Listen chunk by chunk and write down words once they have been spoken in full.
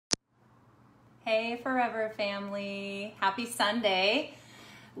Hey Forever family, happy Sunday.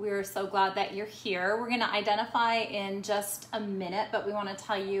 We're so glad that you're here. We're gonna identify in just a minute, but we wanna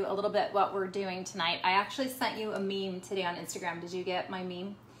tell you a little bit what we're doing tonight. I actually sent you a meme today on Instagram. Did you get my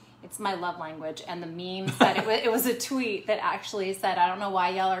meme? It's my love language, and the meme said, it was a tweet that actually said, I don't know why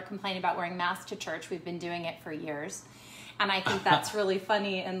y'all are complaining about wearing masks to church. We've been doing it for years. And I think that's really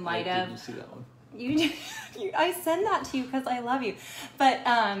funny in light of... I didn't see that one. I send that to you because I love you. But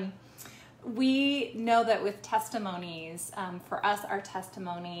we know that with testimonies, for us, our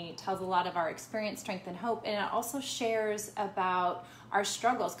testimony tells a lot of our experience, strength, and hope. And it also shares about our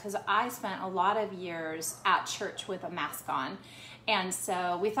struggles, because I spent a lot of years at church with a mask on. And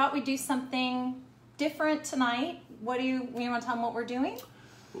so we thought we'd do something different tonight. You want to tell them what we're doing?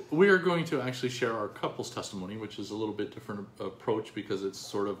 We are going to actually share our couple's testimony, which is a little bit different approach because it's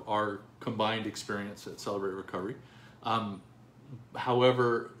sort of our combined experience at Celebrate Recovery.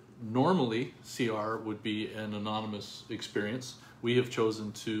 However, normally CR would be an anonymous experience. We have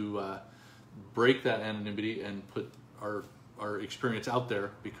chosen to break that anonymity and put our experience out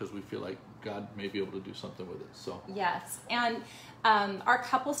there because we feel like God may be able to do something with it. So yes, and our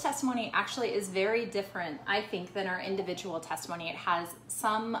couple's testimony actually is very different, I think, than our individual testimony. It has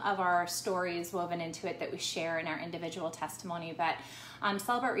some of our stories woven into it that we share in our individual testimony, but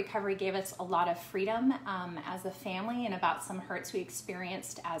Celebrate Recovery gave us a lot of freedom as a family and about some hurts we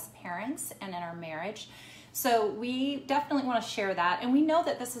experienced as parents and in our marriage. So we definitely want to share that. And we know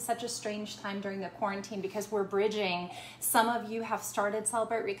that this is such a strange time during the quarantine because we're bridging. Some of you have started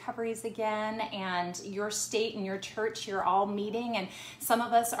Celebrate Recoveries again, and your state and your church, you're all meeting, and some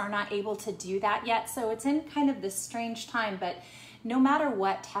of us are not able to do that yet. So it's in kind of this strange time, but no matter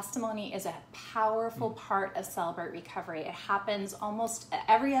what, testimony is a powerful part of Celebrate Recovery. It happens almost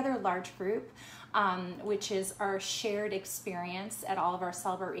every other large group, which is our shared experience at all of our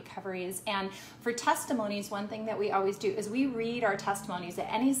Celebrate Recoveries. And for testimonies, one thing that we always do is we read our testimonies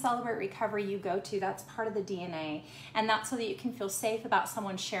at any Celebrate Recovery you go to. That's part of the DNA. And that's so that you can feel safe about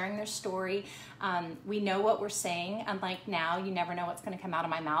someone sharing their story. We know what we're saying. Unlike now, you never know what's going to come out of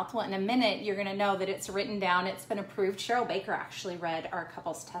my mouth. Well, in a minute, you're going to know that it's written down. It's been approved. Cheryl Baker actually read our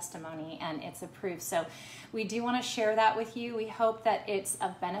couple's testimony, and it's approved. So we do want to share that with you. We hope that it's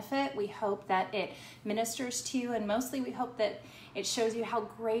of benefit. We hope that it ministers to you, and mostly we hope that it shows you how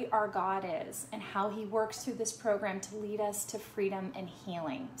great our God is and how he works through this program to lead us to freedom and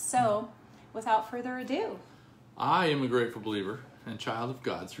healing. So without further ado, I am a grateful believer and child of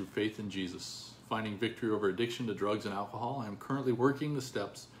God through faith in Jesus, finding victory over addiction to drugs and alcohol. I am currently working the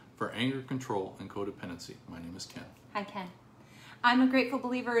steps for anger control and codependency. My name is Ken. Hi, Ken. I'm a grateful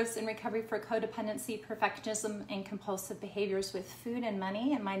believer in recovery for codependency, perfectionism, and compulsive behaviors with food and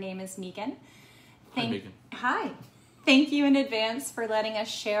money, and my name is Meaghan. Hi, Meaghan. Hi. Thank you in advance for letting us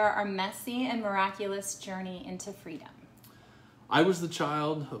share our messy and miraculous journey into freedom. I was the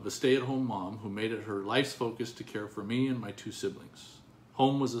child of a stay-at-home mom who made it her life's focus to care for me and my two siblings.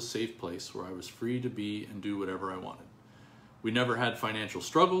 Home was a safe place where I was free to be and do whatever I wanted. We never had financial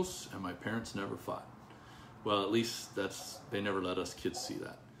struggles, and my parents never fought. Well, at least they never let us kids see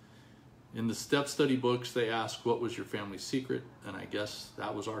that. In the step study books, they ask, what was your family's secret? And I guess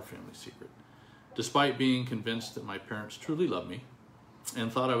that was our family secret. Despite being convinced that my parents truly loved me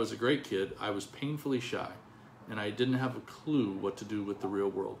and thought I was a great kid, I was painfully shy, and I didn't have a clue what to do with the real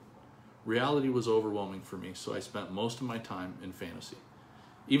world. Reality was overwhelming for me, so I spent most of my time in fantasy.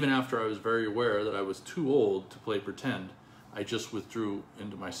 Even after I was very aware that I was too old to play pretend, I just withdrew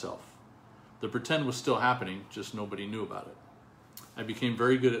into myself. The pretend was still happening, just nobody knew about it. I became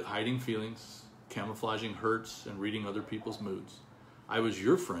very good at hiding feelings, camouflaging hurts, and reading other people's moods. I was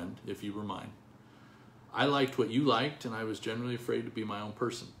your friend if you were mine. I liked what you liked, and I was generally afraid to be my own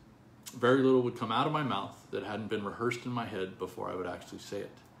person. Very little would come out of my mouth that hadn't been rehearsed in my head before I would actually say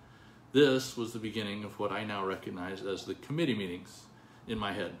it. This was the beginning of what I now recognize as the committee meetings in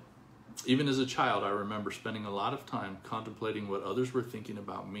my head. Even as a child, I remember spending a lot of time contemplating what others were thinking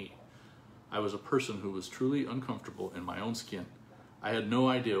about me. I was a person who was truly uncomfortable in my own skin. I had no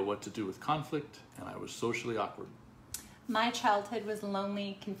idea what to do with conflict, and I was socially awkward. My childhood was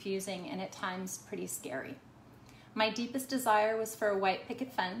lonely, confusing, and at times pretty scary. My deepest desire was for a white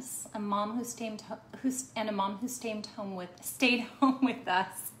picket fence, a mom who stayed home with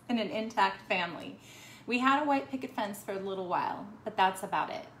us, and an intact family. We had a white picket fence for a little while, but that's about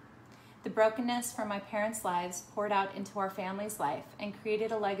it. The brokenness from my parents' lives poured out into our family's life and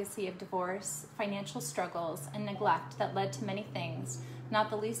created a legacy of divorce, financial struggles, and neglect that led to many things,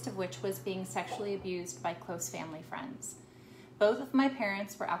 not the least of which was being sexually abused by close family friends. Both of my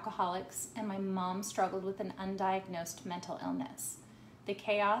parents were alcoholics, and my mom struggled with an undiagnosed mental illness. The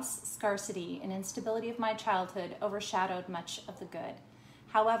chaos, scarcity, and instability of my childhood overshadowed much of the good.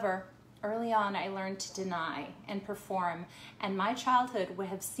 However, early on I learned to deny and perform, and my childhood would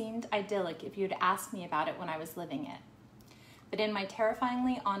have seemed idyllic if you'd asked me about it when I was living it. But in my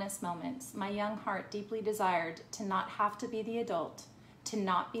terrifyingly honest moments, my young heart deeply desired to not have to be the adult, to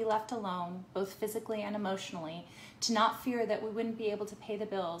not be left alone, both physically and emotionally, to not fear that we wouldn't be able to pay the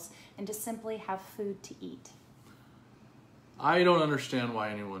bills, and to simply have food to eat. I don't understand why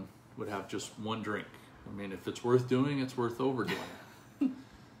anyone would have just one drink. I mean, if it's worth doing, it's worth overdoing it.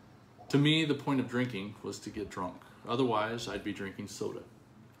 To me, the point of drinking was to get drunk. Otherwise, I'd be drinking soda.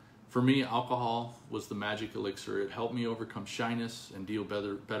 For me, alcohol was the magic elixir. It helped me overcome shyness and deal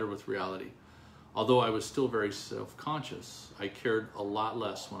better with reality. Although I was still very self-conscious, I cared a lot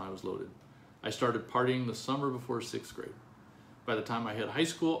less when I was loaded. I started partying the summer before 6th grade. By the time I hit high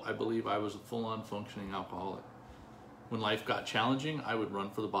school, I believe I was a full-on functioning alcoholic. When life got challenging, I would run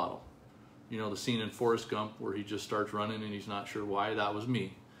for the bottle. You know, the scene in Forrest Gump where he just starts running and he's not sure why, that was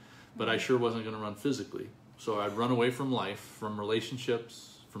me. But I sure wasn't going to run physically. So I'd run away from life, from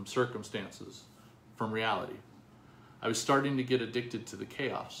relationships, from circumstances, from reality. I was starting to get addicted to the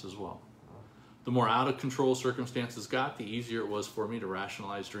chaos as well. The more out of control circumstances got, the easier it was for me to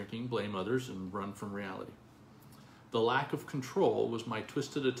rationalize drinking, blame others, and run from reality. The lack of control was my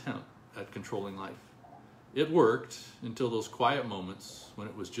twisted attempt at controlling life. It worked until those quiet moments when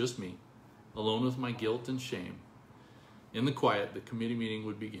it was just me, alone with my guilt and shame. In the quiet, the committee meeting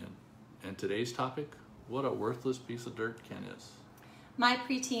would begin. And today's topic, what a worthless piece of dirt Ken is. My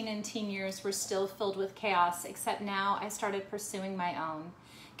preteen and teen years were still filled with chaos, except now I started pursuing my own.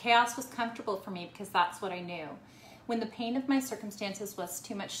 Chaos was comfortable for me because that's what I knew. When the pain of my circumstances was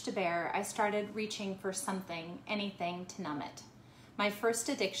too much to bear, I started reaching for something, anything, to numb it. My first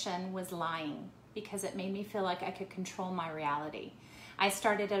addiction was lying because it made me feel like I could control my reality. I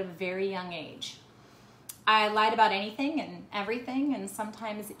started at a very young age. I lied about anything and everything, and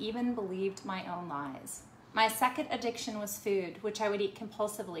sometimes even believed my own lies. My second addiction was food, which I would eat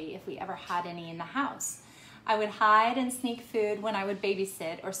compulsively if we ever had any in the house. I would hide and sneak food when I would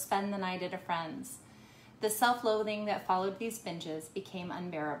babysit or spend the night at a friend's. The self-loathing that followed these binges became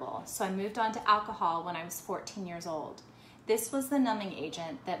unbearable, so I moved on to alcohol when I was 14 years old. This was the numbing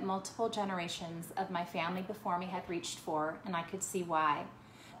agent that multiple generations of my family before me had reached for, and I could see why.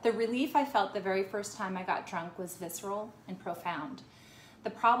 The relief I felt the very first time I got drunk was visceral and profound. The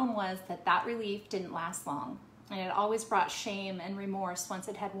problem was that that relief didn't last long, and it always brought shame and remorse once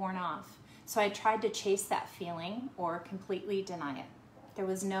it had worn off. So I tried to chase that feeling or completely deny it. There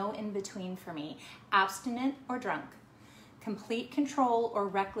was no in-between for me, abstinent or drunk. Complete control or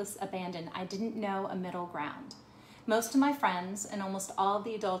reckless abandon, I didn't know a middle ground. Most of my friends and almost all of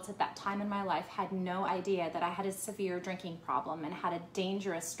the adults at that time in my life had no idea that I had a severe drinking problem and had a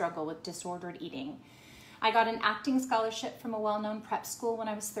dangerous struggle with disordered eating. I got an acting scholarship from a well-known prep school when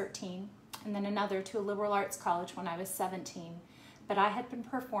I was 13, and then another to a liberal arts college when I was 17. But I had been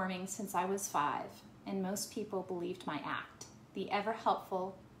performing since I was 5, and most people believed my act. The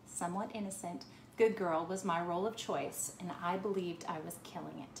ever-helpful, somewhat innocent, good girl was my role of choice, and I believed I was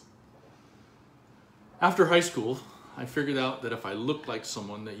killing it. After high school, I figured out that if I looked like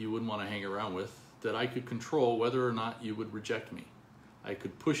someone that you wouldn't want to hang around with, that I could control whether or not you would reject me. I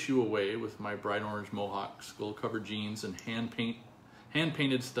could push you away with my bright orange mohawk, skull-covered jeans, and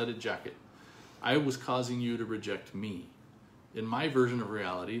hand-painted studded jacket. I was causing you to reject me. In my version of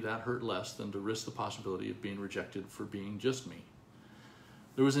reality, that hurt less than to risk the possibility of being rejected for being just me.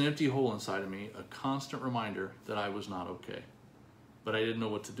 There was an empty hole inside of me, a constant reminder that I was not okay. But I didn't know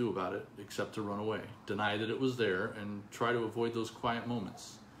what to do about it except to run away, deny that it was there, and try to avoid those quiet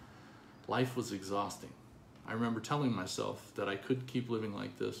moments. Life was exhausting. I remember telling myself that I could keep living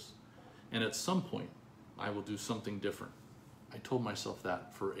like this, and at some point, I will do something different. I told myself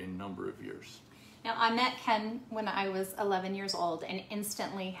that for a number of years. Now, I met Ken when I was 11 years old and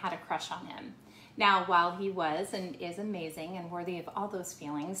instantly had a crush on him. Now, while he was and is amazing and worthy of all those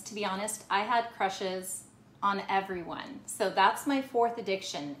feelings, to be honest, I had crushes on everyone. So that's my fourth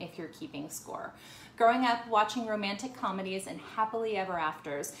addiction, if you're keeping score. Growing up watching romantic comedies and happily ever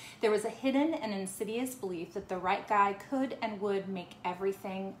afters, there was a hidden and insidious belief that the right guy could and would make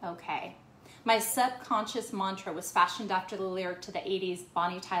everything okay. My subconscious mantra was fashioned after the lyric to the 80s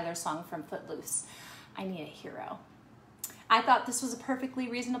Bonnie Tyler song from Footloose, I need a hero. I thought this was a perfectly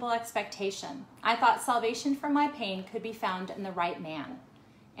reasonable expectation. I thought salvation from my pain could be found in the right man.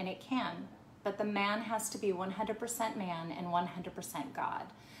 And it can, but the man has to be 100% man and 100% God.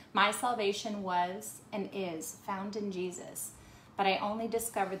 My salvation was and is found in Jesus, but I only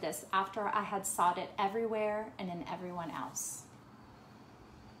discovered this after I had sought it everywhere and in everyone else.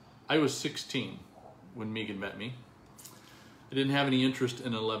 I was 16 when Meaghan met me. I didn't have any interest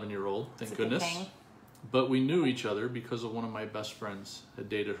in an 11-year-old, thank goodness. But we knew each other because of one of my best friends had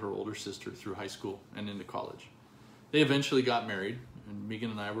dated her older sister through high school and into college. They eventually got married, and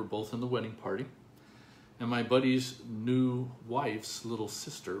Meaghan and I were both in the wedding party. And my buddy's new wife's little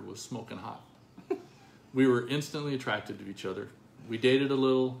sister was smoking hot. We were instantly attracted to each other. We dated a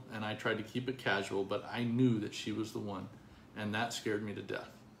little, and I tried to keep it casual, but I knew that she was the one, and that scared me to death.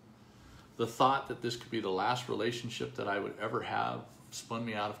 The thought that this could be the last relationship that I would ever have spun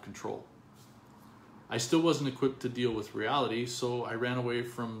me out of control. I still wasn't equipped to deal with reality, so I ran away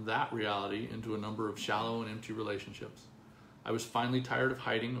from that reality into a number of shallow and empty relationships. I was finally tired of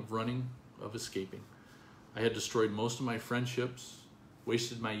hiding, of running, of escaping. I had destroyed most of my friendships,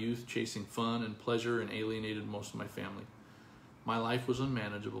 wasted my youth chasing fun and pleasure, and alienated most of my family. My life was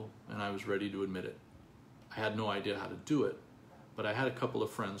unmanageable, and I was ready to admit it. I had no idea how to do it, but I had a couple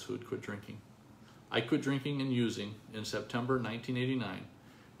of friends who had quit drinking. I quit drinking and using in September 1989,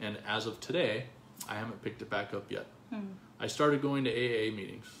 and as of today, I haven't picked it back up yet. I started going to AA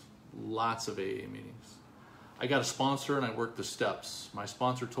meetings, lots of AA meetings. I got a sponsor and I worked the steps. My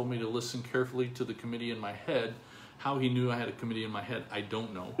sponsor told me to listen carefully to the committee in my head. How he knew I had a committee in my head, I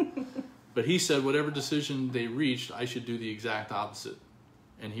don't know. But he said whatever decision they reached, I should do the exact opposite.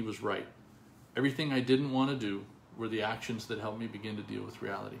 And he was right. Everything I didn't want to do were the actions that helped me begin to deal with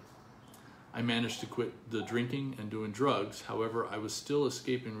reality. I managed to quit the drinking and doing drugs. However, I was still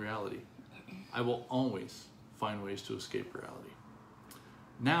escaping reality. I will always find ways to escape reality.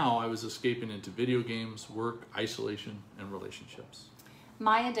 Now I was escaping into video games, work, isolation, and relationships.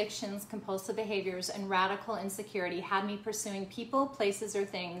 My addictions, compulsive behaviors, and radical insecurity had me pursuing people, places, or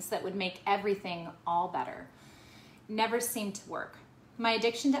things that would make everything all better. Never seemed to work. My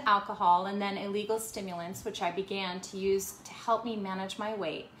addiction to alcohol and then illegal stimulants, which I began to use to help me manage my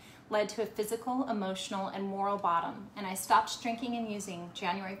weight, led to a physical, emotional, and moral bottom, and I stopped drinking and using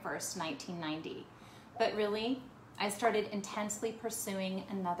January 1st, 1990. But really, I started intensely pursuing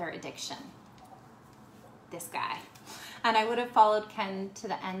another addiction. This guy. And I would have followed Ken to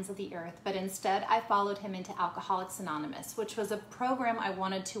the ends of the earth, but instead I followed him into Alcoholics Anonymous, which was a program I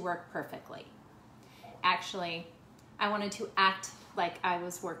wanted to work perfectly. Actually, I wanted to act like I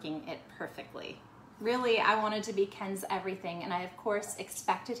was working it perfectly. Really, I wanted to be Ken's everything, and I, of course,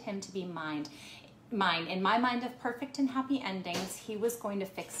 expected him to be mine. In my mind of perfect and happy endings, he was going to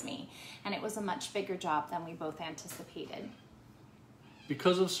fix me, and it was a much bigger job than we both anticipated.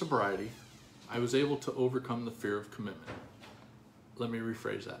 Because of sobriety, I was able to overcome the fear of commitment. Let me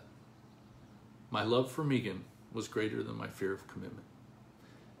rephrase that. My love for Meaghan was greater than my fear of commitment,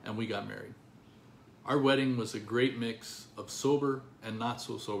 and we got married. Our wedding was a great mix of sober and not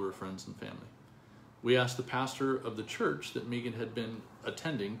so sober friends and family. We asked the pastor of the church that Meaghan had been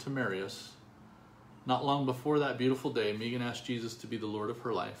attending to marry us. Not long before that beautiful day, Meaghan asked Jesus to be the Lord of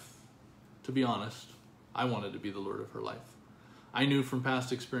her life. To be honest, I wanted to be the Lord of her life. I knew from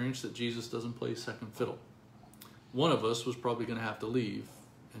past experience that Jesus doesn't play second fiddle. One of us was probably going to have to leave,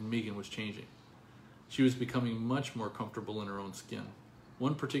 and Meaghan was changing. She was becoming much more comfortable in her own skin.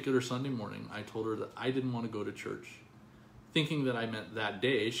 One particular Sunday morning, I told her that I didn't want to go to church. Thinking that I meant that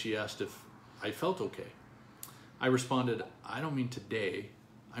day, she asked if I felt okay. I responded, I don't mean today,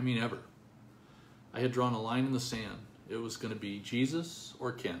 I mean ever. I had drawn a line in the sand. It was going to be Jesus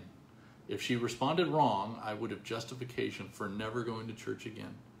or Ken. If she responded wrong, I would have justification for never going to church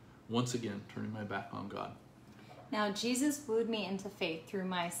again. Once again, turning my back on God. Now, Jesus wooed me into faith through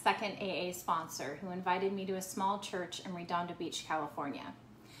my second AA sponsor, who invited me to a small church in Redondo Beach, California.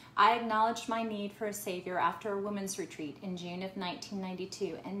 I acknowledged my need for a Savior after a women's retreat in June of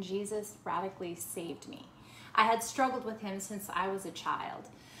 1992, and Jesus radically saved me. I had struggled with him since I was a child.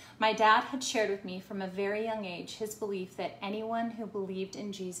 My dad had shared with me from a very young age his belief that anyone who believed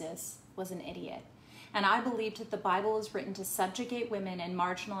in Jesus was an idiot. And I believed that the Bible was written to subjugate women and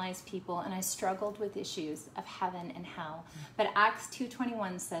marginalize people, and I struggled with issues of heaven and hell. But Acts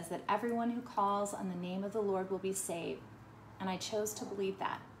 2:21 says that everyone who calls on the name of the Lord will be saved. And I chose to believe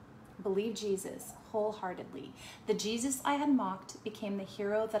that. Believe Jesus wholeheartedly. The Jesus I had mocked became the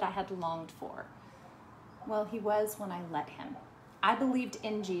hero that I had longed for. Well, he was when I let him. I believed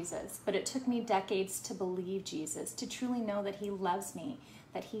in Jesus, but it took me decades to believe Jesus, to truly know that he loves me,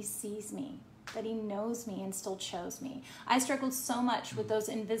 that he sees me, that he knows me and still chose me. I struggled so much with those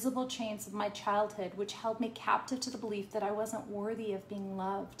invisible chains of my childhood, which held me captive to the belief that I wasn't worthy of being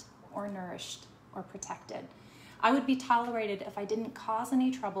loved or nourished or protected. I would be tolerated if I didn't cause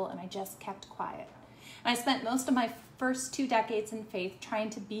any trouble and I just kept quiet. And I spent most of my first 2 decades in faith trying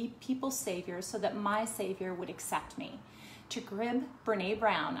to be people's savior so that my Savior would accept me. To grib Brene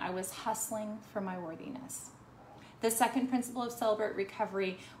Brown, I was hustling for my worthiness. The second principle of Celebrate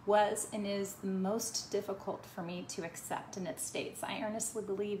Recovery was and is the most difficult for me to accept, and it states, I earnestly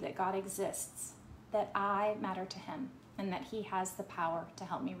believe that God exists, that I matter to him, and that he has the power to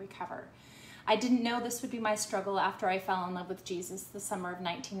help me recover. I didn't know this would be my struggle after I fell in love with Jesus the summer of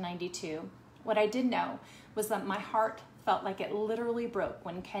 1992. What I did know was that my heart felt like it literally broke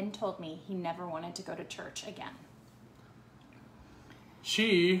when Ken told me he never wanted to go to church again.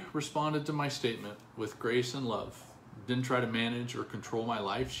 She responded to my statement with grace and love. Didn't try to manage or control my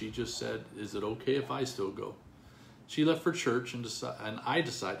life. She just said, is it okay if I still go? She left for church, and I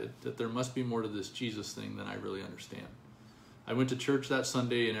decided that there must be more to this Jesus thing than I really understand. I went to church that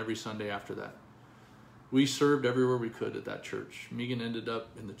Sunday and every Sunday after that. We served everywhere we could at that church. Meaghan ended up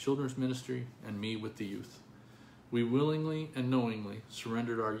in the children's ministry and me with the youth. We willingly and knowingly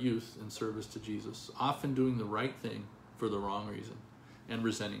surrendered our youth in service to Jesus, often doing the right thing for the wrong reason and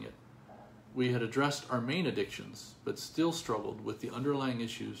resenting it. We had addressed our main addictions, but still struggled with the underlying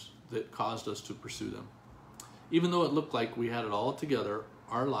issues that caused us to pursue them. Even though it looked like we had it all together,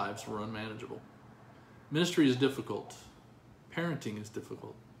 our lives were unmanageable. Ministry is difficult. Parenting is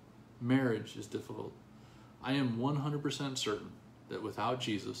difficult. Marriage is difficult. I am 100% certain that without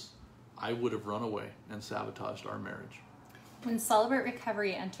Jesus, I would have run away and sabotaged our marriage. When Celebrate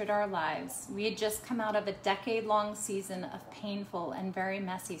Recovery entered our lives, we had just come out of a decade-long season of painful and very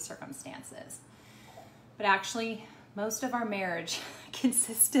messy circumstances. But actually, most of our marriage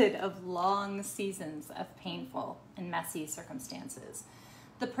consisted of long seasons of painful and messy circumstances.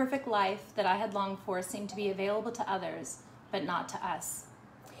 The perfect life that I had longed for seemed to be available to others, but not to us.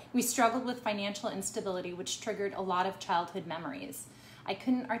 We struggled with financial instability, which triggered a lot of childhood memories. I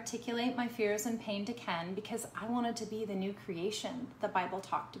couldn't articulate my fears and pain to Ken because I wanted to be the new creation the Bible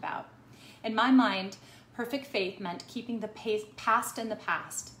talked about. In my mind, perfect faith meant keeping the past in the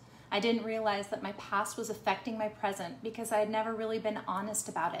past. I didn't realize that my past was affecting my present because I had never really been honest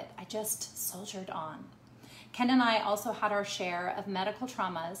about it. I just soldiered on. Ken and I also had our share of medical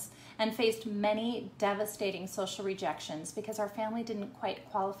traumas and faced many devastating social rejections because our family didn't quite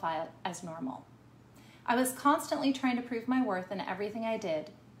qualify as normal. I was constantly trying to prove my worth in everything I did,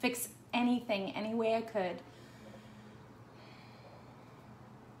 fix anything, any way I could.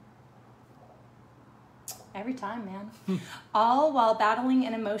 Every time, man. All while battling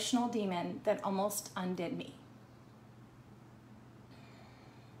an emotional demon that almost undid me.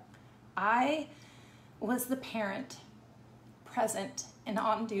 I was the parent present and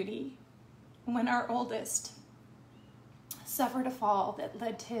on duty when our oldest suffered a fall that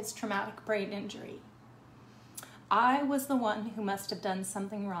led to his traumatic brain injury. I was the one who must have done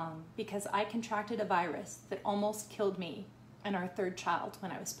something wrong because I contracted a virus that almost killed me and our third child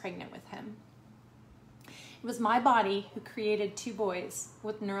when I was pregnant with him. It was my body who created two boys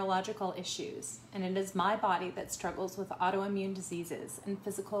with neurological issues, and it is my body that struggles with autoimmune diseases and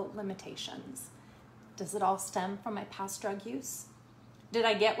physical limitations. Does it all stem from my past drug use? Did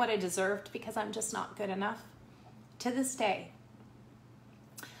I get what I deserved because I'm just not good enough? To this day,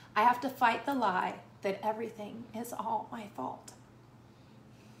 I have to fight the lie that everything is all my fault.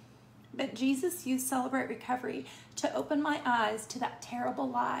 But Jesus used Celebrate Recovery to open my eyes to that terrible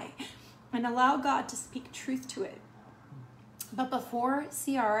lie and allow God to speak truth to it. But before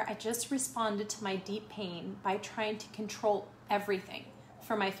CR, I just responded to my deep pain by trying to control everything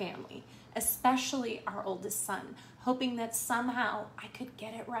for my family, especially our oldest son, hoping that somehow I could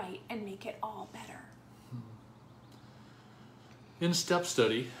get it right and make it all better. In step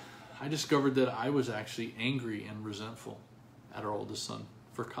study, I discovered that I was actually angry and resentful at our oldest son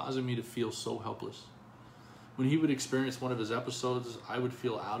for causing me to feel so helpless. When he would experience one of his episodes, I would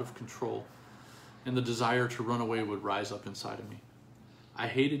feel out of control, and the desire to run away would rise up inside of me. I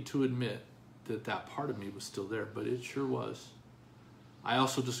hated to admit that that part of me was still there, but it sure was. I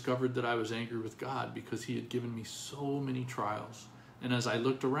also discovered that I was angry with God because he had given me so many trials. And as I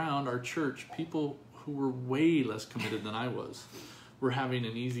looked around our church, people who were way less committed than I was were having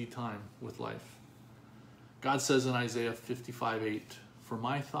an easy time with life. God says in Isaiah 55:8, "For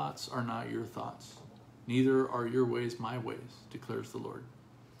my thoughts are not your thoughts, neither are your ways my ways, declares the Lord."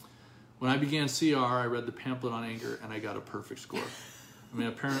 When I began CR, I read the pamphlet on anger and I got a perfect score. I mean,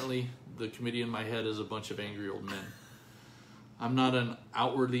 apparently the committee in my head is a bunch of angry old men. I'm not an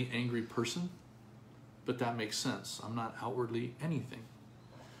outwardly angry person, but that makes sense. I'm not outwardly anything.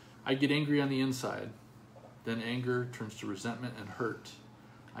 I get angry on the inside, then anger turns to resentment and hurt.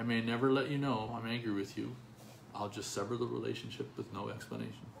 I may never let you know I'm angry with you. I'll just sever the relationship with no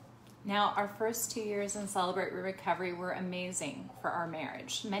explanation. Now, our first 2 years in Celebrate Recovery were amazing for our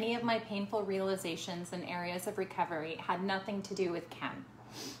marriage. Many of my painful realizations and areas of recovery had nothing to do with Ken.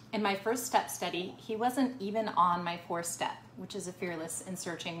 In my first step study, he wasn't even on my fourth step, which is a fearless and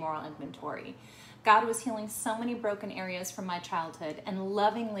searching moral inventory. God was healing so many broken areas from my childhood and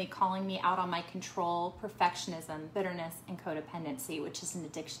lovingly calling me out on my control, perfectionism, bitterness, and codependency, which is an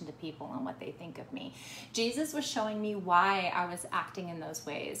addiction to people and what they think of me. Jesus was showing me why I was acting in those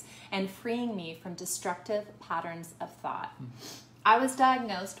ways and freeing me from destructive patterns of thought. I was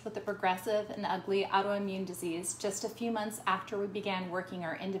diagnosed with a progressive and ugly autoimmune disease just a few months after we began working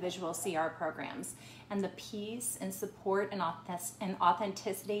our individual CR programs. And the peace and support and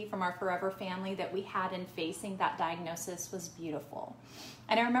authenticity from our forever family that we had in facing that diagnosis was beautiful.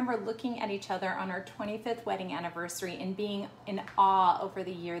 And I remember looking at each other on our 25th wedding anniversary and being in awe over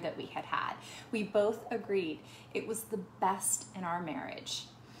the year that we had had. We both agreed it was the best in our marriage.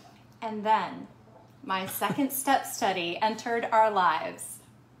 And then my second step study entered our lives.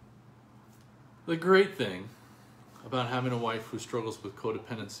 The great thing about having a wife who struggles with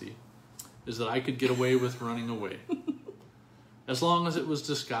codependency is that I could get away with running away, as long as it was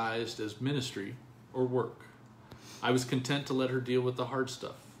disguised as ministry or work. I was content to let her deal with the hard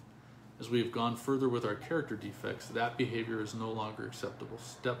stuff. As we have gone further with our character defects, that behavior is no longer acceptable.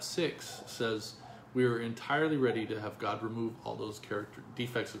 Step 6 says we are entirely ready to have God remove all those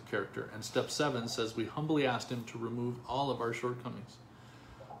defects of character. And step 7 says we humbly asked him to remove all of our shortcomings.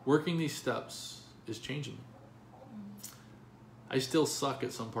 Working these steps is changing me. I still suck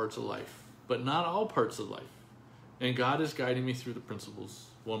at some parts of life, but not all parts of life. And God is guiding me through the principles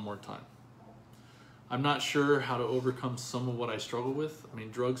one more time. I'm not sure how to overcome some of what I struggle with. I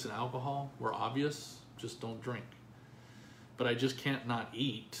mean, drugs and alcohol were obvious, just don't drink. But I just can't not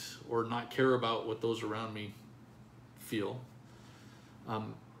eat or not care about what those around me feel,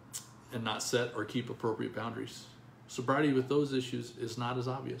 and not set or keep appropriate boundaries. Sobriety with those issues is not as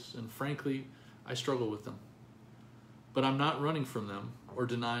obvious, and frankly, I struggle with them. But I'm not running from them or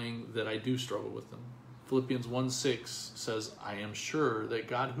denying that I do struggle with them. Philippians 1:6 says, I am sure that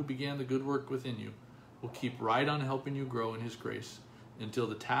God who began the good work within you will keep right on helping you grow in his grace until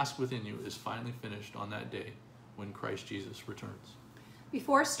the task within you is finally finished on that day when Christ Jesus returns.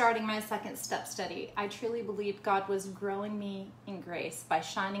 Before starting my second step study, I truly believed God was growing me in grace by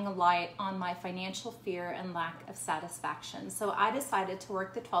shining a light on my financial fear and lack of satisfaction. So I decided to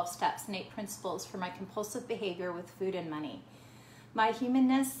work the 12 steps and 8 principles for my compulsive behavior with food and money. My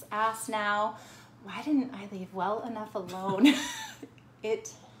humanness asks now, why didn't I leave well enough alone?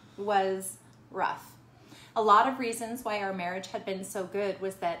 It was rough. A lot of reasons why our marriage had been so good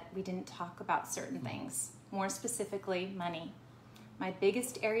was that we didn't talk about certain things, more specifically money. My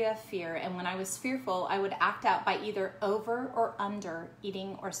biggest area of fear, and when I was fearful, I would act out by either over or under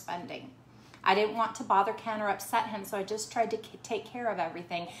eating or spending. I didn't want to bother Ken or upset him, so I just tried to take care of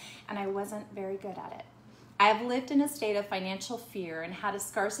everything, and I wasn't very good at it. I have lived in a state of financial fear and had a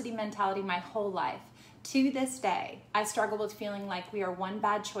scarcity mentality my whole life. To this day, I struggle with feeling like we are one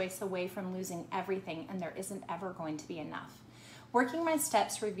bad choice away from losing everything, and there isn't ever going to be enough. Working my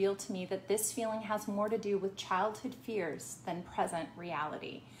steps revealed to me that this feeling has more to do with childhood fears than present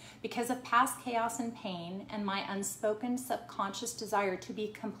reality. Because of past chaos and pain and my unspoken subconscious desire to be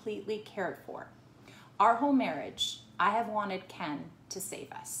completely cared for. Our whole marriage, I have wanted Ken to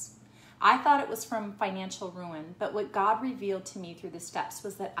save us. I thought it was from financial ruin, but what God revealed to me through the steps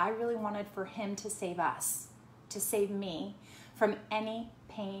was that I really wanted for him to save us, to save me from any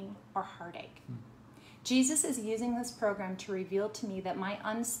pain or heartache. Jesus is using this program to reveal to me that my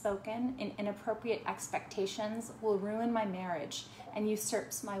unspoken and inappropriate expectations will ruin my marriage and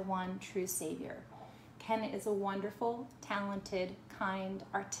usurps my one true Savior. Ken is a wonderful, talented, kind,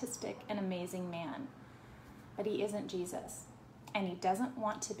 artistic, and amazing man. But he isn't Jesus, and he doesn't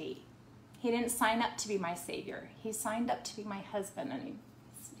want to be. He didn't sign up to be my Savior. He signed up to be my husband, and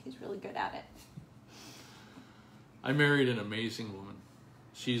he's really good at it. I married an amazing woman.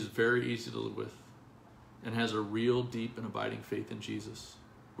 She's very easy to live with and has a real deep and abiding faith in Jesus.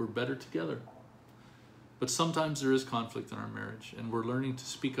 We're better together. But sometimes there is conflict in our marriage, and we're learning to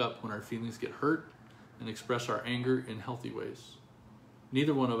speak up when our feelings get hurt and express our anger in healthy ways.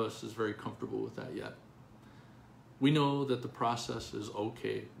 Neither one of us is very comfortable with that yet. We know that the process is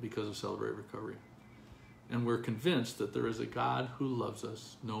okay because of Celebrate Recovery, and we're convinced that there is a God who loves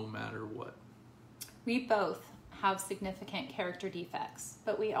us no matter what. We both have significant character defects,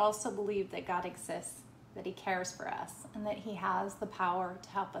 but we also believe that God exists, that he cares for us, and that he has the power to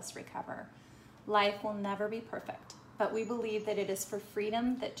help us recover. Life will never be perfect, but we believe that it is for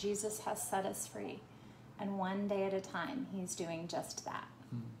freedom that Jesus has set us free. And one day at a time, he's doing just that.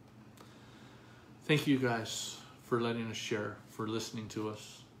 Thank you guys for letting us share, for listening to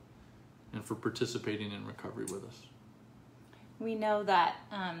us, and for participating in recovery with us. We know that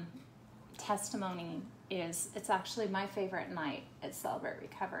testimony it's actually my favorite night at Celebrate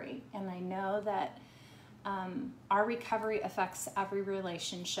Recovery. And I know that our recovery affects every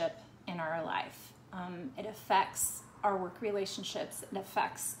relationship in our life. It affects our work relationships. It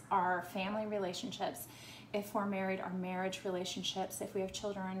affects our family relationships. If we're married, our marriage relationships. If we have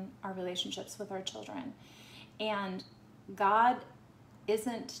children, our relationships with our children. And God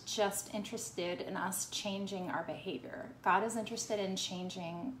isn't just interested in us changing our behavior. God is interested in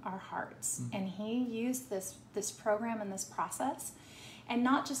changing our hearts. And he used this program and this process, and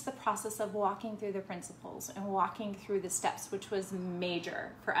not just the process of walking through the principles and walking through the steps, which was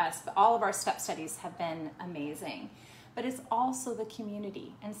major for us. But all of our step studies have been amazing. But it's also the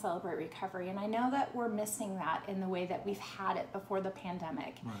community and Celebrate Recovery. And I know that we're missing that in the way that we've had it before the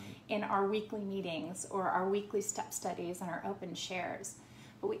pandemic, Right. in our weekly meetings or our weekly step studies and our open shares.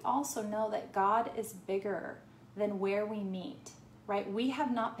 But we also know that God is bigger than where we meet, right? We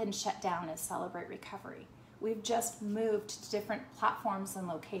have not been shut down as Celebrate Recovery. We've just moved to different platforms and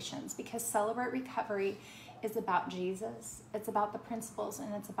locations because Celebrate Recovery is about Jesus, it's about the principles,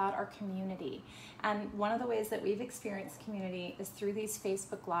 and it's about our community. And one of the ways that we've experienced community is through these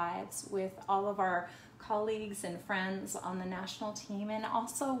Facebook Lives with all of our colleagues and friends on the national team, and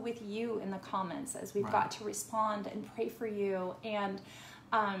also with you in the comments as we've got to respond and pray for you. And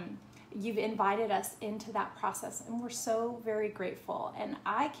you've invited us into that process, and we're so very grateful. And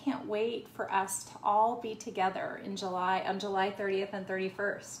I can't wait for us to all be together in July, on July 30th and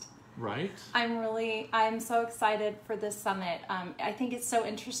 31st. Right? I'm so excited for this summit. I think it's so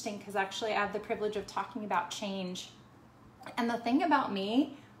interesting because actually I have the privilege of talking about change. And the thing about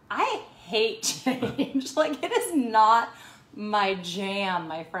me, I hate change. Like, it is not my jam,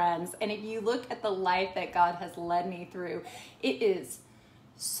 my friends. And if you look at the life that God has led me through, it is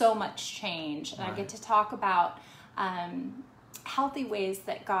so much change. And I get to talk about healthy ways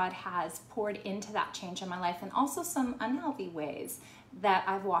that God has poured into that change in my life, and also some unhealthy ways that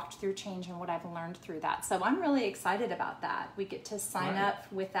I've walked through change and what I've learned through that. So I'm really excited about that. We get to sign up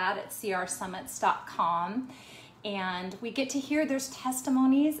with that at crsummits.com. And we get to hear there's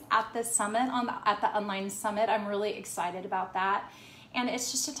testimonies at the summit, at the online summit. I'm really excited about that. And it's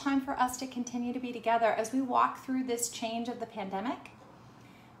just a time for us to continue to be together as we walk through this change of the pandemic.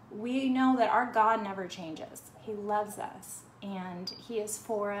 We know that our God never changes. He loves us, and he is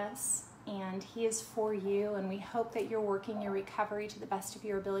for us, and he is for you. And we hope that you're working your recovery to the best of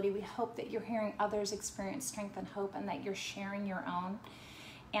your ability. We hope that you're hearing others experience strength and hope, and that you're sharing your own.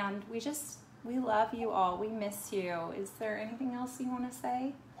 And we love you all. We miss you. Is there anything else you want to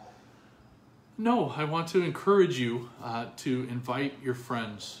say? No, I want to encourage you to invite your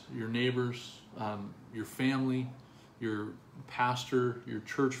friends, your neighbors, your family, your pastor, your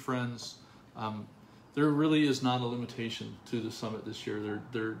church friends. There really is not a limitation to the summit this year.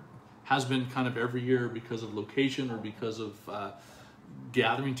 There has been kind of every year because of location or because of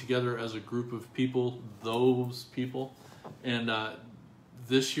gathering together as a group of people, those people. And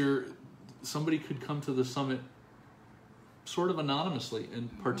this year, somebody could come to the summit sort of anonymously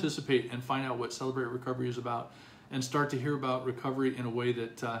and participate and find out what Celebrate Recovery is about, and start to hear about recovery in a way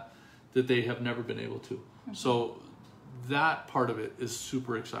that that they have never been able to. So that part of it is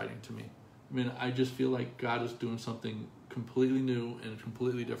super exciting to me. I mean, I just feel like God is doing something completely new and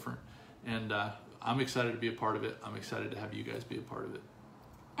completely different, and I'm excited to be a part of it. I'm excited to have you guys be a part of it.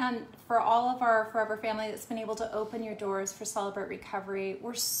 And for all of our Forever family that's been able to open your doors for Celebrate Recovery,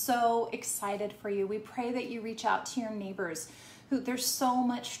 we're so excited for you. We pray that you reach out to your neighbors. There's so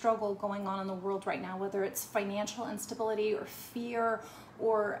much struggle going on in the world right now, whether it's financial instability or fear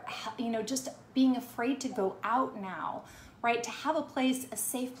or, just being afraid to go out now, right? To have a place, a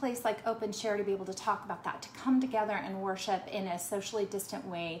safe place like Open Share, to be able to talk about that, to come together and worship in a socially distant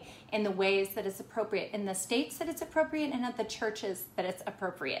way, in the ways that it's appropriate, in the states that it's appropriate, and at the churches that it's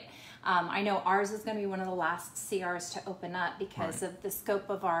appropriate. I know ours is going to be one of the last CRs to open up because of the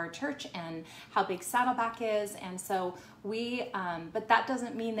scope of our church and how big Saddleback is. And so but that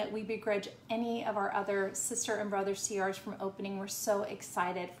doesn't mean that we begrudge any of our other sister and brother CRs from opening. We're so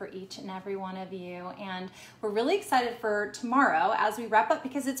excited for each and every one of you. And we're really excited for tomorrow as we wrap up,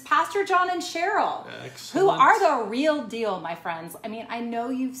 because it's Pastor John and Cheryl, who are the real deal, my friends. I mean, I know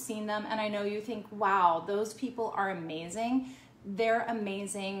you've seen them, and I know you think, wow, those people are amazing. They're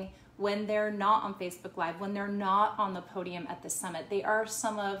amazing when they're not on Facebook Live, when they're not on the podium at the summit. They are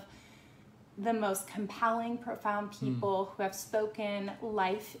some of the most compelling, profound people who have spoken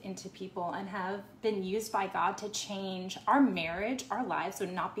life into people and have been used by God to change our marriage. Our lives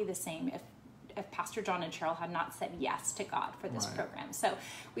would not be the same if Pastor John and Cheryl had not said yes to God for this Right. program. So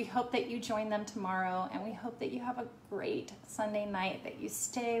we hope that you join them tomorrow, and we hope that you have a great Sunday night, that you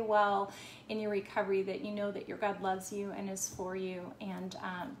stay well in your recovery, that you know that your God loves you and is for you. And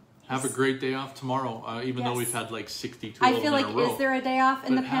have a great day off tomorrow, even though Yes. we've had like 62 I of them feel like, in a row. is there a day off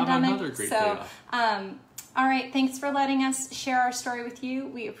in But the have pandemic? another great day off. All right, thanks for letting us share our story with you.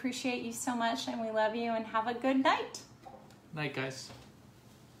 We appreciate you so much, and we love you, and have a good night. Night, guys.